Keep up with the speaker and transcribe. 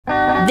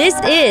This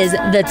is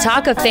the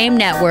Talk of Fame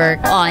Network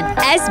on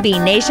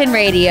SB Nation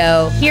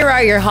Radio. Here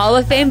are your Hall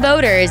of Fame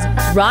voters,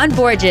 Ron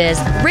Borges,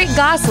 Rick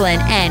Gosselin,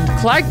 and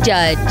Clark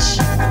Judge.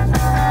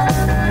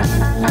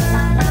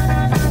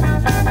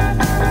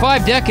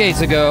 5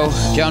 decades ago,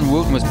 John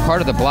Wooten was part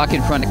of the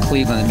blocking front at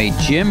Cleveland that made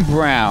Jim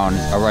Brown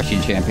a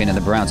rushing champion and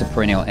the Browns a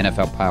perennial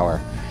NFL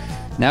power.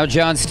 Now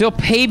John's still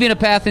paving a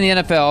path in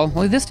the NFL,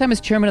 only this time as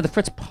chairman of the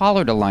Fritz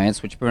Pollard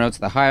Alliance, which promotes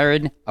the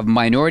hiring of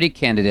minority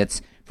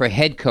candidates for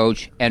head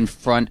coach and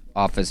front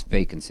office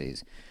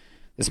vacancies.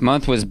 This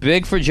month was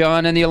big for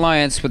John and the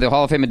Alliance with the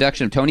Hall of Fame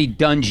induction of Tony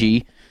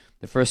Dungy,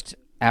 the first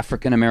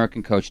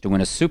African-American coach to win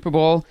a Super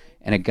Bowl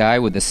and a guy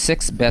with the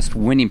 6th best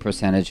winning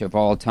percentage of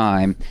all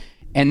time.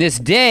 And this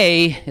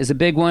day is a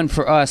big one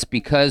for us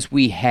because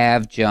we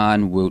have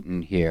John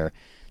Wooten here.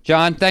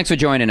 John, thanks for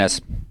joining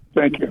us.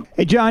 Thank you.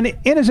 Hey, John,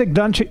 in his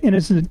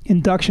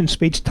induction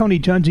speech, Tony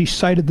Dungy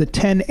cited the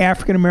 10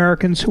 African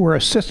Americans who were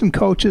assistant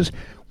coaches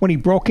when he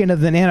broke into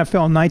the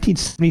NFL in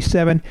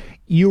 1977.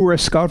 You were a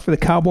scout for the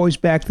Cowboys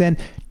back then.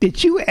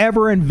 Did you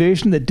ever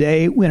envision the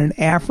day when an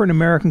African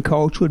American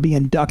coach would be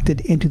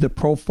inducted into the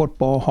Pro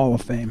Football Hall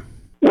of Fame?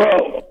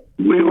 Well,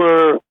 we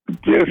were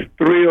just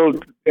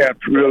thrilled to death,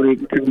 really,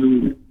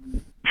 to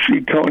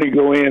see Tony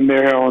go in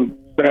there on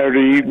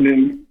Saturday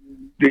evening.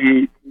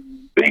 The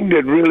thing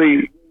that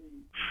really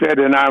set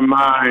in our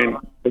mind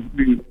as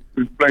we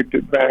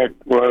reflected back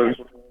was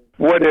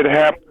what had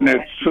happened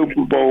at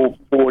Super Bowl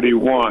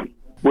 41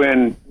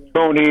 when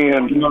Tony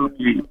and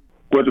Lucky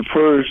were the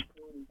first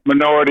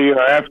minority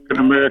or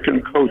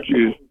African-American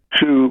coaches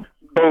to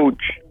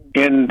coach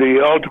in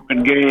the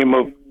ultimate game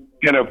of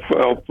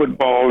NFL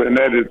football, and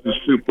that is the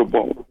Super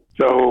Bowl.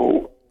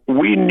 So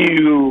we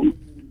knew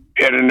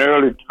at an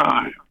early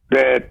time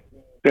that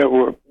there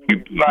were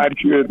people out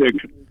here that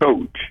could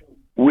coach.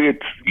 We had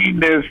seen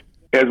this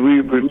as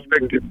we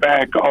reflected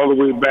back all the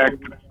way back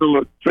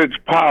to Fritz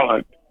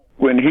Pollard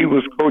when he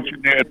was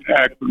coaching there at the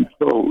Akron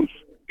Pros.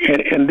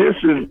 And this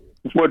is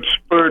what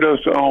spurred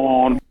us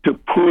on to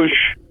push,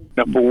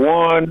 number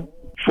one,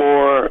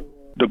 for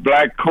the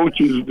Black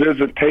Coaches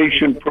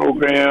Visitation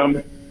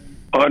Program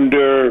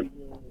under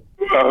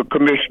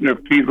Commissioner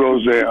Pete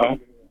Rozelle.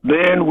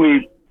 Then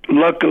we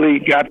luckily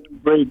got the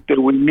break that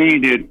we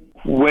needed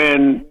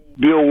when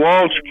Bill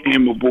Walsh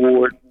came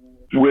aboard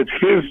with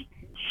his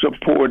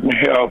support and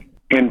help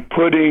in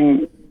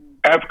putting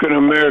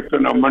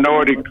African-American or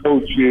minority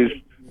coaches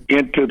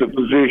into the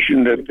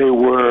position that they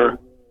were.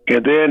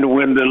 And then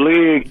when the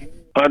league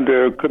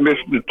under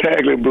Commissioner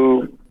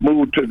Tagliabue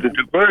moved to the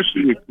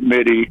Diversity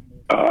Committee,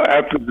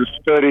 after the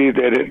study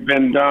that had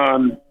been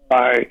done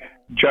by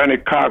Johnny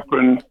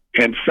Cochran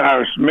and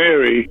Cyrus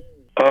Mary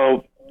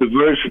of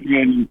Diversity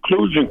and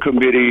Inclusion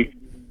Committee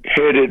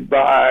headed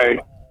by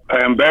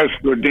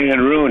Ambassador Dan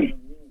Rooney.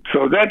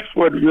 So that's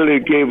what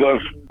really gave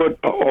us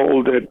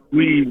foothold that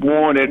we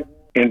wanted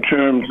in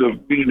terms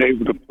of being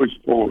able to push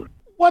forward.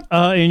 What,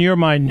 in your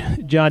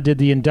mind, John, did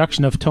the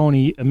induction of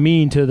Tony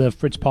mean to the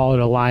Fritz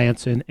Pollard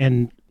Alliance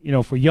and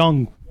for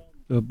young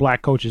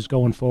black coaches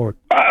going forward?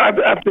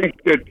 I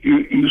think that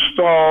you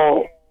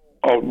saw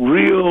a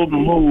real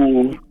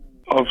move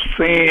of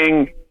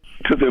saying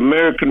to the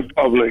American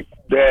public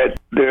that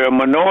there are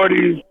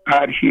minorities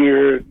out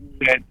here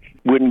that,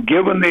 when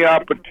given the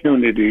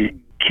opportunity,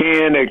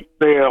 can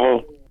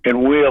excel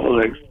and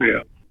will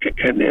excel.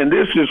 And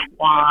this is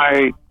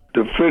why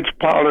the Fritz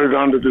Pollard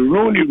under the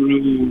Rooney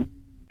Rule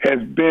has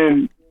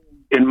been,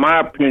 in my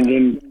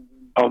opinion,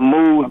 a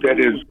move that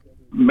has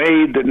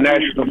made the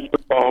National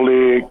Football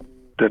League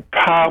the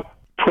top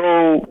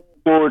pro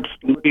sports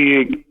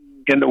league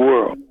in the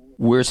world.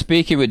 We're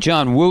speaking with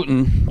John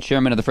Wooten,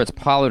 chairman of the Fritz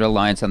Pollard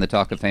Alliance on the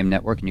Talk of Fame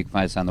Network, and you can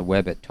find us on the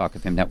web at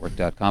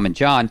talkoffamenetwork.com. And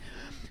John,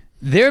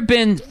 there have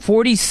been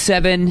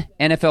 47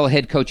 NFL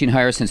head coaching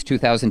hires since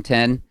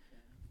 2010,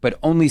 but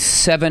only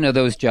 7 of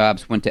those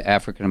jobs went to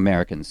African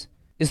Americans.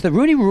 Is the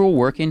Rooney Rule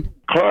working?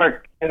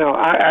 Clark,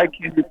 I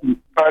can't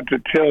even start to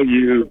tell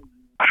you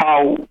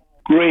how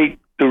great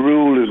the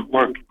rule is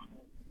working.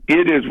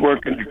 It is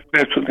working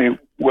exceptionally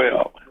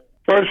well.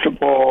 First of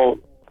all,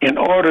 in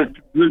order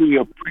to really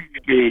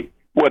appreciate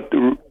what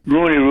the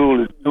Rooney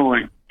Rule is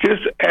doing,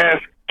 just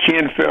ask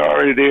Ken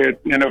Ferrari there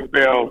at the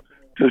NFL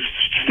to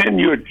send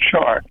you a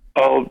chart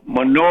of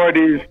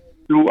minorities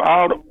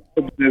throughout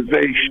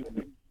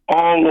organizations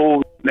all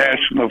over the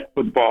National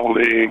Football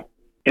League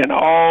in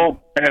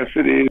all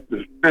capacities,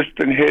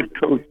 assistant head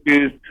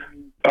coaches,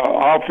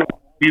 offensive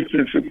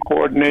defensive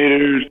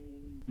coordinators,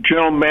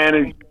 general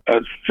managers,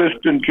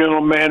 assistant general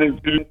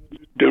managers,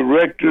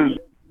 directors,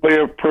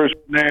 player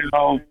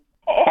personnel,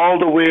 all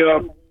the way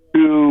up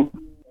to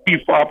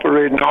Chief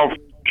Operating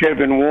Officer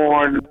Kevin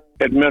Warren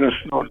at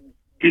Minnesota.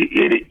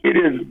 It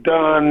has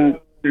done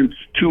since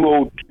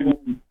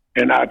 2002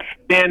 an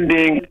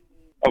outstanding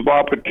of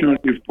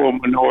opportunity for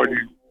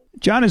minorities.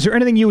 John, is there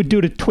anything you would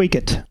do to tweak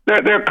it?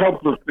 There are a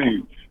couple of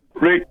things.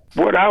 Rick,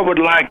 what I would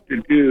like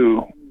to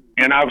do,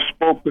 and I've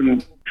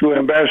spoken to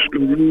Ambassador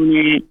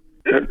Rooney,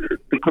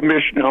 the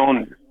commissioner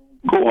on this,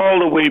 go all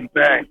the way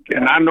back,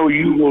 and I know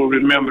you will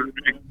remember,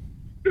 Rick,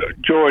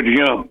 George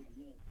Young.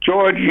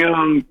 George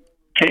Young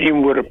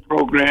came with a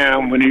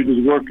program when he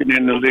was working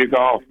in the league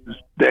office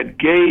that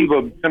gave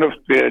a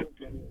benefit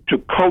to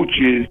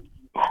coaches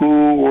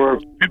who were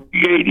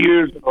 58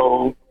 years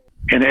old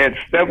and had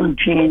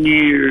 17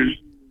 years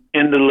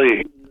in the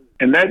league.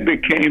 And that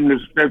became the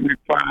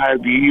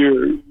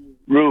 75-year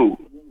rule,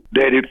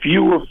 that if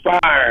you were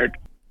fired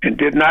and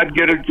did not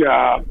get a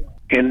job,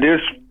 and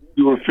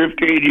you were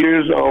 58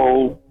 years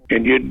old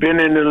and you'd been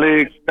in the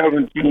league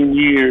 17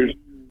 years,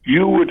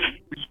 you would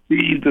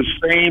receive the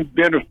same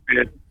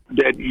benefit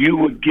that you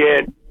would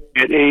get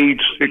at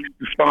age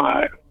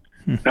 65.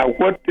 Now,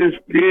 what this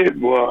did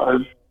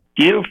was,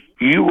 if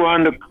you were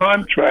under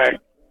contract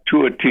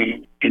to a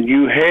team and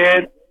you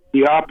had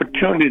the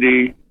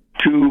opportunity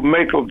to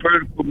make a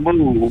vertical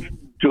move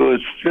to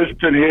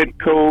assistant head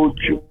coach,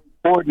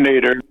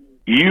 coordinator,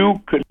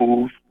 you could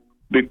move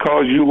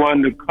because you were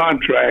under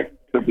contract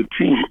to the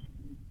team.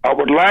 I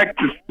would like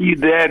to see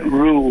that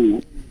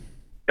rule,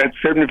 that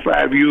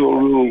 75-year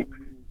rule,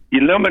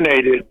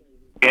 eliminated,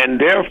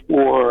 and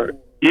therefore,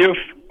 if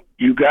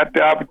you got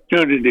the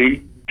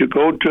opportunity to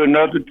go to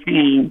another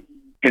team,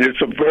 and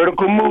it's a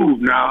vertical move.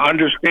 Now,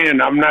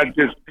 understand, I'm not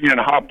just saying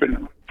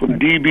hopping from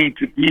DB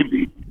to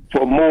DB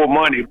for more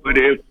money, but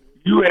if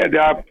you had the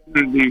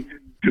opportunity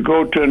to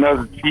go to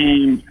another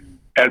team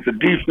as a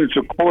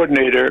defensive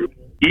coordinator,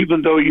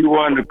 even though you were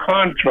under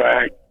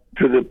contract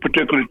to the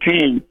particular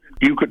team,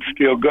 you could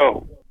still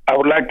go. I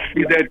would like to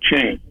see that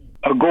change.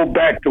 I'll go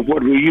back to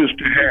what we used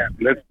to have.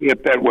 Let's say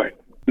it that way.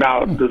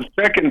 Now, the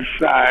second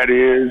side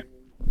is,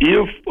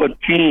 if a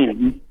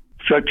team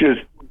such as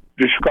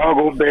the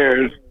Chicago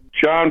Bears,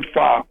 John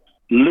Fox,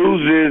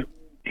 loses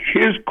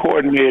his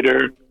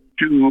coordinator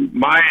to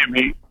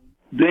Miami,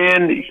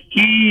 then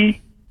he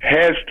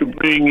has to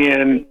bring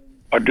in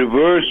a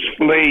diverse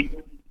slate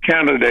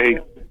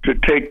candidate to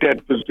take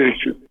that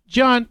position.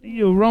 John,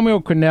 Romeo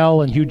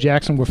Crennel and Hugh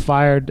Jackson were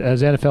fired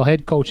as NFL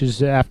head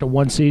coaches after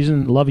one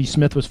season. Lovie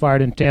Smith was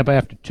fired in Tampa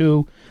after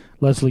 2.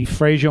 Leslie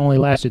Frazier only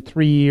lasted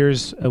 3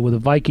 years with the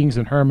Vikings,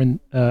 and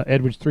Herman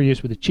Edwards 3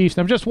 years with the Chiefs.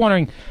 And I'm just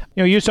wondering,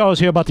 you used to always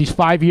hear about these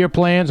 5-year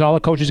plans. All the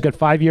coaches got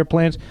 5-year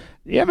plans. Do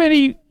you have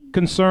any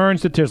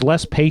concerns that there's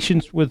less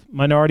patience with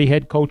minority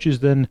head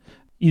coaches than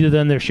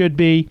there should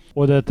be,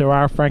 or that there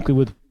are, frankly,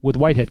 with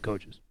white head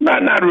coaches?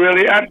 Not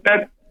really.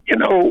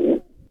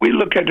 We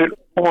look at the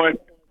point,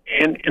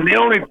 and the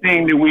only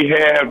thing that we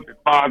have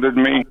that bothered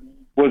me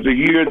was the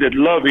year that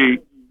Lovie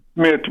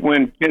Smith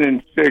went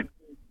 10-6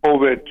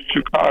 over at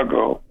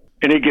Chicago,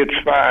 and he gets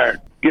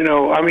fired.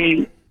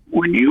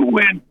 When you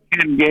win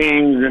 10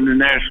 games in the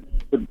National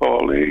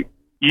Football League,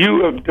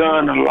 you have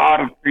done a lot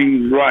of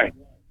things right.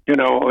 And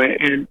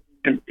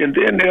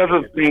then the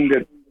other thing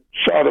that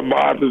sort of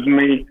bothers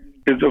me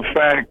is the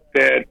fact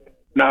that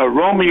now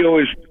Romeo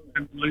is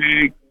in the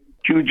league,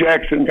 Hugh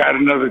Jackson got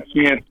another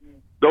chance.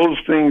 Those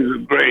things are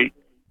great,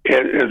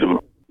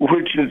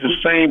 which is the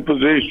same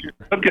position.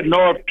 Look at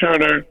North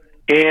Turner,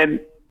 and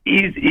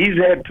he's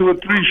had 2 or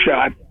 3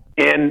 shots,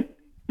 and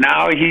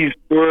now he's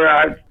where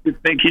I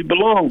think he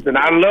belongs. And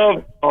I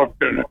love North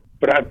Turner,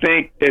 but I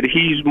think that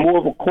he's more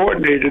of a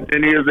coordinator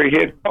than he is a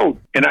head coach.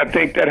 And I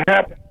think that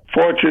happened.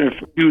 Fortunately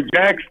for Hugh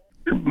Jackson,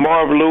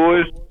 Marv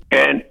Lewis,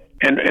 and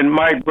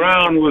Mike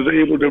Brown was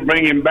able to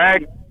bring him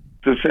back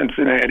to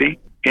Cincinnati,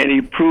 and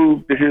he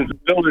proved his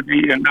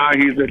ability, and now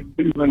he's at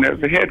Cleveland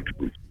as a head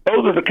coach.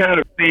 Those are the kind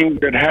of things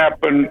that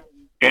happen,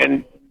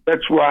 and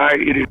that's why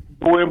it is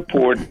so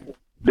important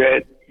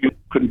that you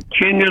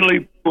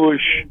continually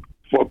push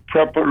for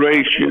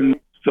preparation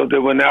so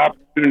that when the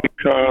opportunity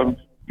comes,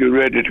 you're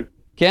ready to.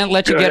 Can't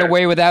let you get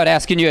away without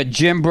asking you a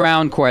Jim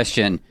Brown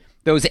question.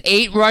 Those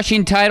 8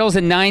 rushing titles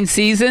in 9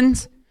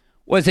 seasons,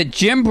 was it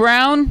Jim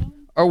Brown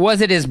or was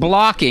it his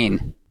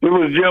blocking? It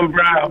was Jim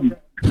Brown.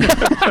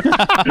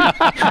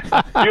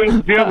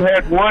 Jim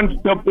had one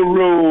simple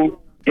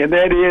rule, and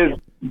that is,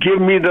 give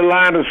me the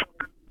line of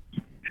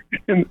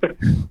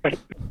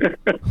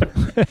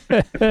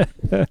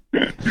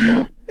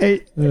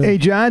Hey,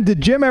 John,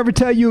 did Jim ever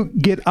tell you,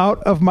 get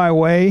out of my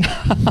way?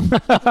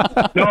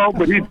 No,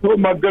 but he told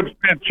my good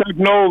friend Chuck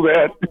Noll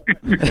that.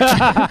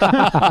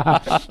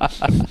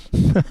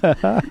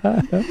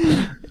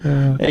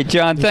 Hey,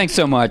 John, thanks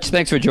so much.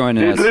 Thanks for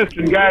joining us.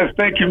 Listen, guys,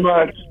 thank you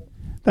much.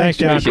 Thanks,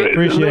 John.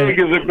 Appreciate it. The league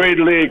is a great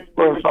league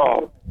for us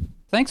all.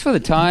 Thanks for the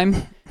time.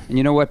 And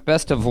you know what?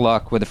 Best of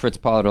luck with the Fritz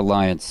Pollard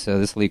Alliance.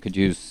 This league could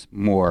use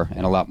more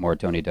and a lot more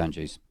Tony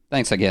Dungy's.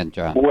 Thanks again,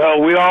 John.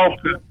 Well, we all...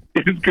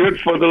 It's good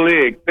for the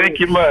league. Thank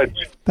you much.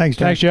 Thanks,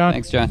 John. Thanks, John.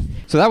 Thanks, John.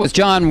 So that was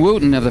John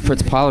Wooten of the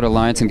Fritz Pollard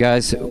Alliance. And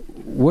guys,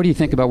 what do you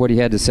think about what he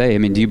had to say? I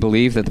mean, do you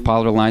believe that the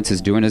Pollard Alliance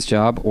is doing its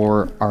job,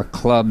 or are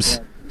clubs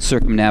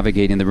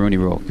circumnavigating the Rooney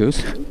Rule?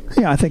 Goose?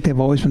 Yeah, I think they've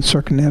always been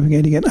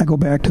circumnavigating it. I go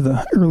back to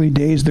the early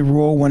days of the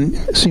rule when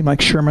it seemed like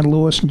Sherman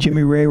Lewis and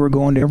Jimmy Ray were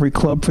going to every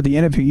club for the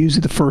interview,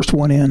 usually the first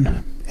one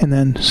in, and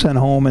then sent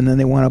home, and then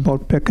they went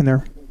about picking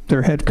their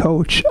head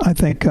coach. I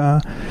think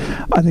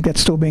that's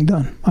still being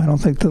done. I don't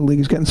think the league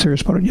is getting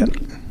serious about it yet.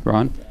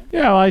 Ron?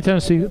 Yeah, well, I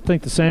tend to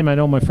think the same. I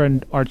know my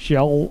friend Art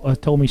Shell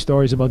told me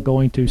stories about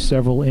going to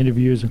several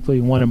interviews,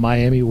 including one in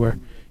Miami where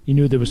you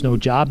knew there was no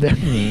job there.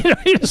 You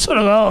just sort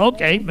of,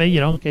 okay,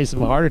 in case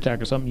of a heart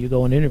attack or something, you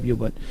go and interview.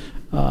 But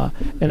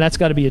and that's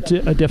got to be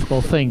a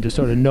difficult thing to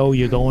sort of know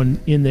you're going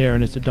in there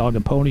and it's a dog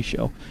and pony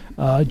show.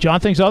 John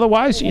thinks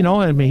otherwise.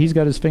 He's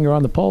got his finger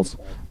on the pulse.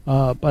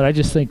 But I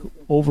just think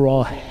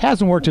overall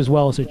hasn't worked as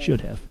well as it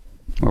should have.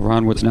 Well,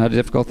 Ron, what's not a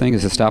difficult thing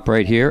is to stop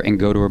right here and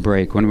go to a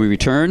break. When we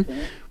return,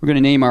 we're going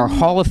to name our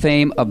Hall of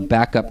Fame of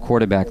backup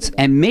quarterbacks.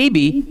 And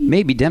maybe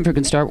Denver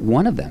can start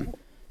one of them.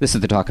 This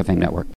is the Talk of Fame Network.